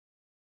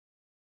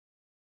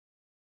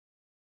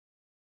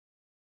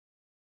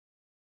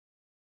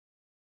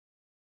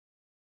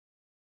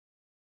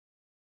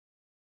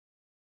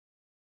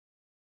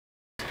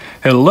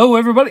Hello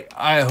everybody,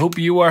 I hope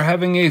you are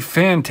having a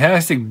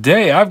fantastic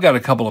day. I've got a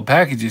couple of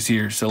packages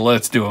here, so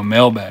let's do a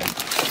mailbag.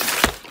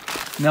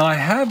 Now I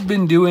have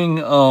been doing,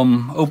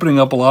 opening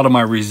up a lot of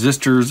my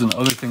resistors and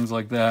other things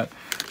like that,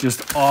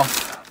 just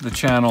off the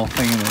channel,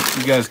 thinking that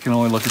you guys can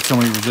only look at so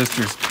many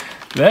resistors.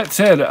 That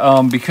said,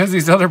 because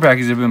these other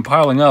packages have been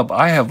piling up,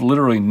 I have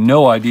literally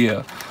no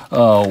idea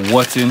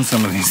what's in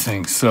some of these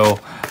things. So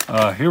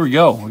here we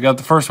go. We got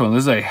the first one.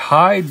 This is a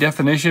high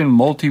definition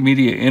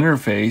multimedia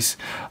interface,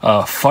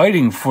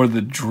 fighting for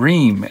the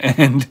dream.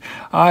 And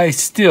I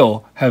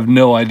still have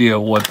no idea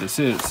what this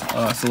is.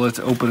 So let's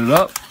open it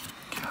up.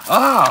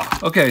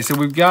 Okay, so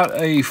we've got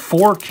a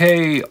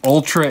 4K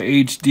Ultra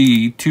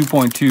HD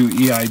 2.2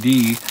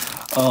 EID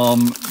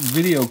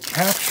video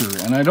capture,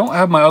 and I don't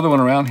have my other one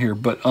around here,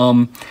 but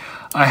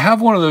I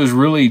have one of those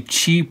really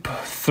cheap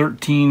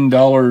 $13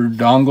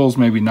 dongles,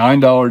 maybe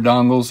 $9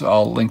 dongles.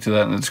 I'll link to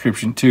that in the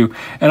description too.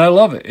 And I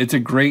love it. It's a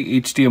great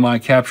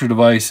HDMI capture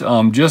device,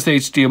 just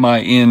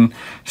HDMI in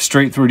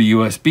straight through to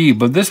USB.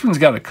 But this one's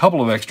got a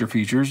couple of extra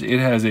features. It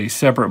has a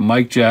separate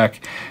mic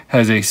jack,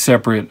 has a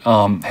separate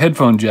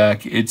headphone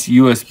jack. It's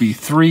USB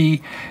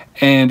 3.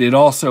 And it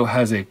also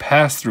has a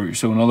pass-through.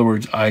 So in other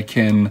words, I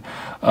can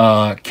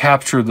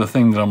capture the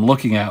thing that I'm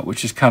looking at,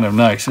 which is kind of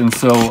nice. And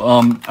so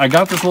I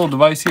got this little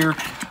device here.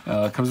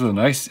 It comes with a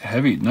nice,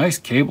 heavy, nice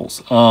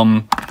cables.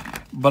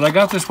 But I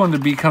got this one to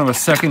be kind of a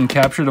second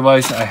capture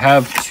device. I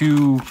have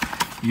two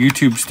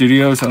YouTube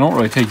studios. I don't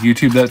really take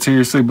YouTube that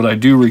seriously, but I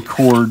do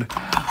record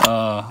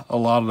a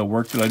lot of the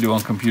work that I do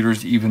on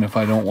computers, even if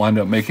I don't wind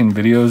up making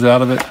videos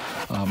out of it.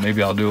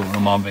 Maybe I'll do it when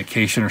I'm on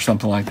vacation or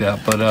something like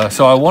that. But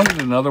so I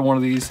wanted another one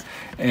of these,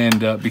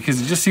 and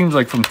because it just seems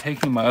like from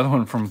taking my other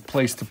one from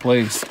place to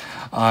place,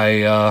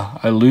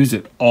 I lose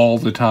it all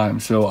the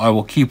time. So I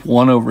will keep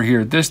one over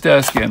here at this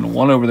desk and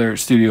one over there at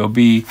Studio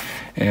B,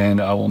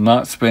 and I will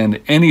not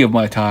spend any of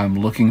my time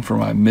looking for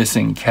my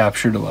missing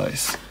capture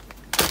device.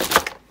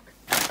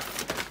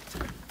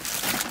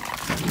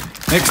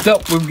 Next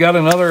up, we've got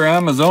another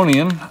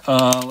Amazonian.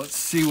 Let's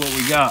see what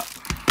we got.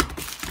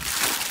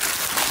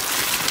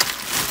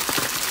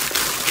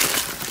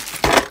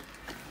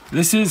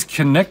 This is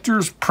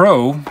Connectors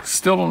Pro.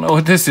 Still don't know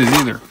what this is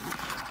either.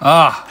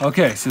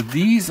 Okay, so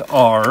these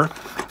are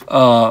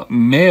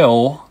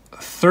male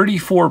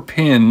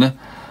 34-pin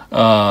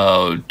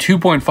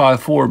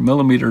 2.54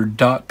 millimeter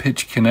dot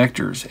pitch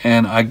connectors.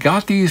 And I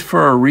got these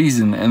for a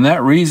reason, and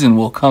that reason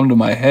will come to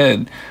my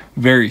head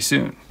very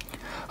soon.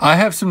 I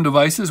have some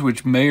devices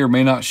which may or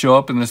may not show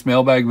up in this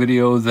mailbag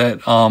video that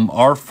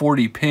are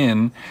 40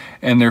 pin,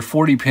 and they're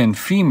 40 pin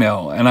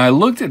female. And I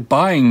looked at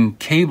buying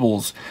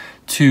cables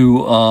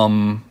to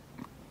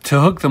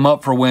hook them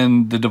up for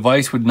when the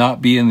device would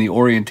not be in the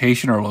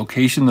orientation or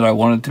location that I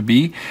want it to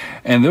be.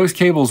 And those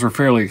cables were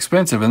fairly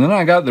expensive. And then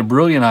I got the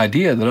brilliant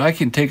idea that I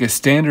can take a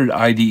standard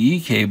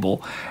IDE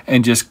cable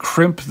and just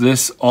crimp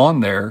this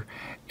on there,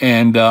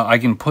 and I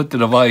can put the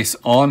device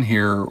on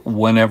here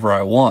whenever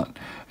I want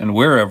and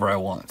wherever I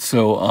want.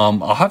 So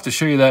I'll have to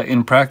show you that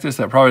in practice.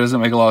 That probably doesn't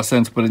make a lot of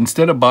sense, but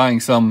instead of buying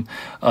some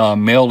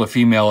male to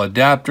female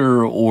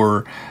adapter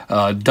or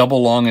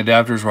double long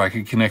adapters where I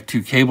could connect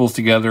two cables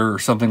together or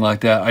something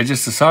like that, I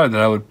just decided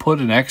that I would put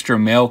an extra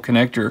male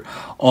connector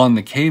on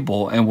the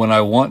cable, and when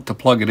I want to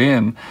plug it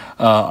in,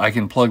 I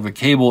can plug the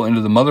cable into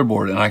the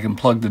motherboard and I can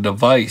plug the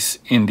device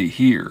into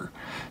here.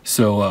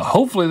 So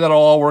hopefully that'll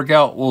all work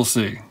out. We'll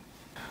see.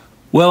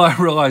 Well, I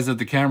realized that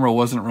the camera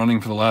wasn't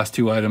running for the last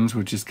two items,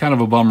 which is kind of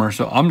a bummer,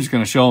 so I'm just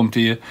going to show them to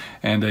you,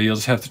 and you'll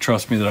just have to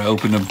trust me that I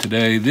opened them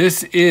today.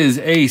 This is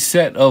a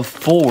set of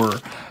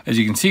 4. As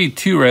you can see,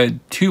 2 red,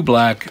 2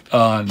 black,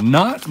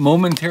 not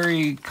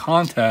momentary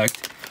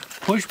contact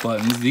push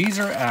buttons. These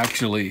are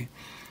actually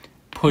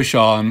push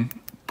on,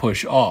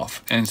 push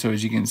off. And so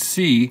as you can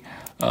see,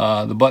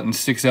 the button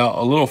sticks out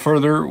a little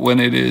further when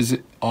it is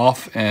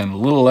off and a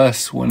little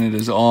less when it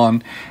is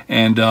on.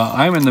 And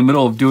I'm in the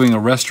middle of doing a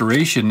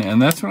restoration,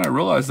 and that's when I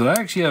realized that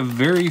I actually have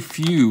very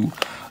few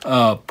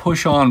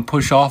push on,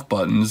 push off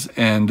buttons,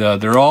 and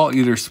they're all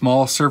either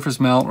small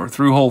surface mount or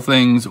through hole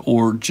things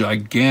or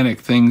gigantic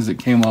things that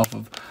came off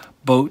of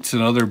boats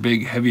and other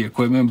big heavy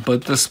equipment,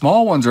 but the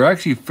small ones are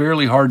actually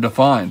fairly hard to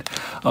find.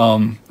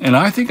 And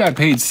I think I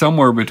paid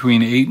somewhere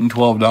between $8 and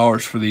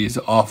 $12 for these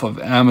off of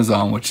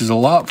Amazon, which is a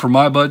lot for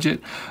my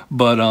budget,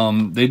 but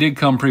they did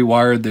come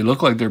pre-wired. They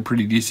look like they're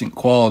pretty decent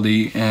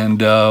quality,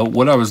 and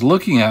what I was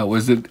looking at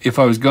was that if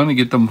I was going to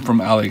get them from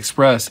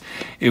AliExpress,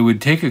 it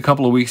would take a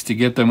couple of weeks to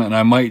get them, and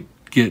I might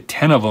get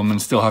 10 of them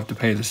and still have to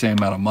pay the same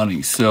amount of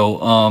money.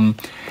 So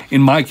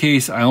in my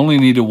case, I only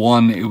needed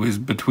one. It was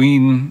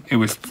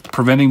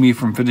preventing me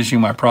from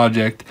finishing my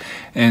project,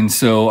 and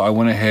so I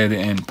went ahead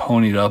and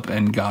ponied up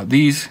and got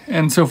these,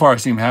 and so far I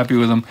seem happy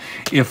with them.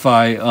 If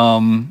I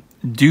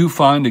do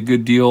find a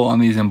good deal on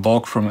these in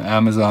bulk from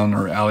Amazon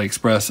or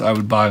AliExpress, I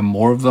would buy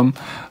more of them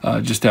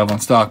just to have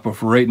on stock, but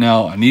for right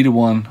now I needed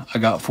one. I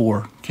got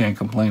 4, can't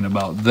complain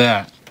about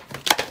that.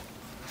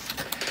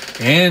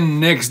 And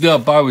next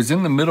up, I was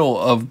in the middle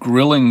of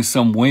grilling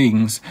some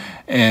wings,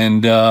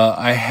 and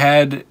I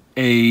had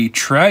a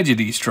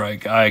tragedy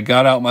strike. I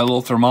got out my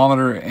little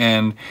thermometer,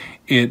 and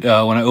it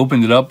when I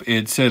opened it up,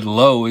 it said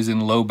low, as in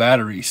low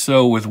battery.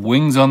 So with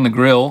wings on the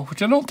grill,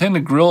 which I don't tend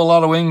to grill a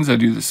lot of wings, I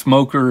do the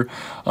smoker,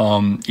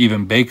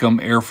 even bake them,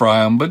 air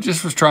fry them, but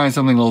just was trying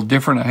something a little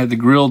different. I had the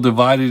grill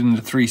divided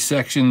into 3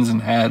 sections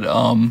and had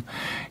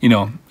you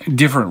know,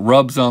 different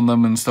rubs on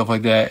them and stuff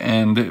like that.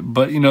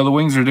 But you know, the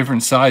wings are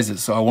different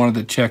sizes, so I wanted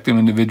to check them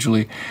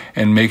individually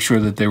and make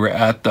sure that they were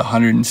at the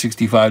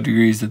 165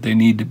 degrees that they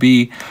need to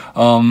be.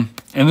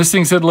 And this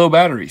thing said low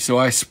battery, so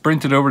I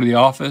sprinted over to the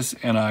office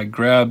and I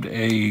grabbed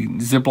a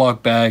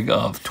Ziploc bag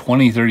of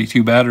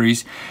 2032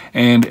 batteries,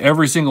 and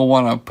every single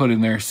one I put in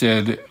there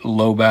said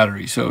low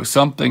battery. So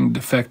something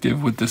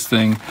defective with this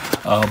thing,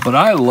 but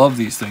I love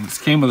these things.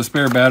 Came with a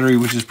spare battery,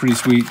 which is pretty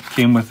sweet.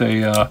 Came with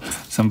a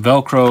some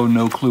Velcro,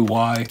 no clue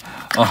why,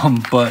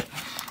 but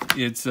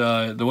it's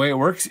the way it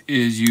works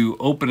is you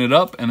open it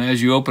up, and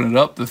as you open it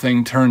up, the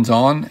thing turns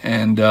on,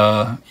 and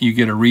you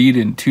get a read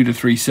in 2 to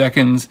 3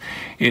 seconds.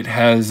 It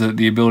has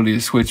the ability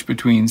to switch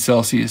between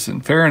Celsius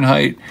and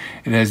Fahrenheit.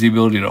 It has the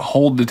ability to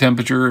hold the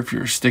temperature if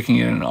you're sticking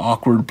it in an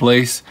awkward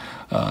place.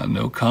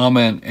 No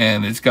comment.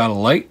 And it's got a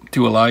light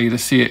to allow you to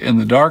see it in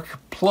the dark.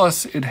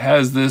 Plus, it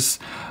has this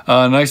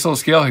nice little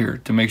scale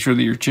here to make sure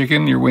that your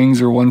chicken, your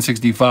wings are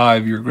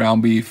 165, your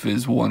ground beef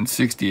is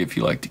 160 if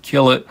you like to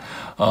kill it,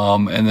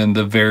 and then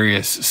the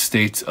various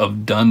states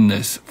of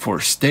doneness for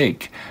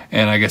steak,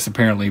 and I guess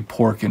apparently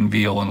pork and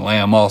veal and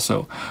lamb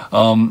also.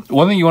 One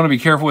thing you want to be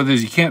careful with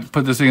is you can't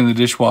put this thing in the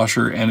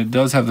dishwasher, and it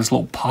does have this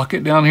little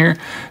pocket down here,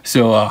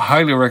 so I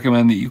highly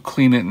recommend that you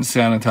clean it and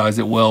sanitize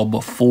it well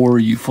before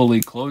you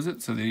fully close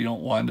it so that you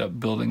don't wind up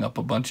building up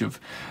a bunch of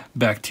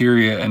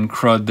bacteria and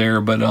crud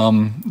there. But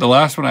the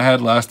last one I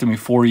had lasted me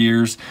 4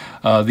 years.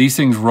 These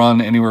things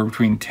run anywhere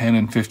between $10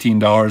 and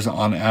 $15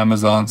 on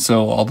Amazon,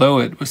 so although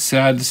it was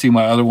sad to see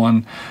my other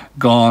one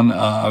gone,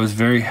 I was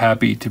very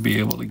happy to be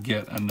able to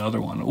get another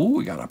one. Ooh,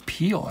 we got a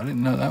peel. I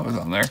didn't know that was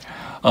on there.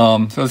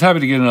 So I was happy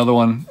to get another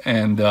one,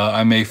 and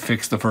I may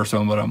fix the first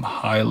one, but I'm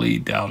highly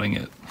doubting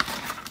it.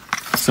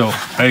 So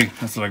hey,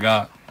 that's what I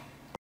got.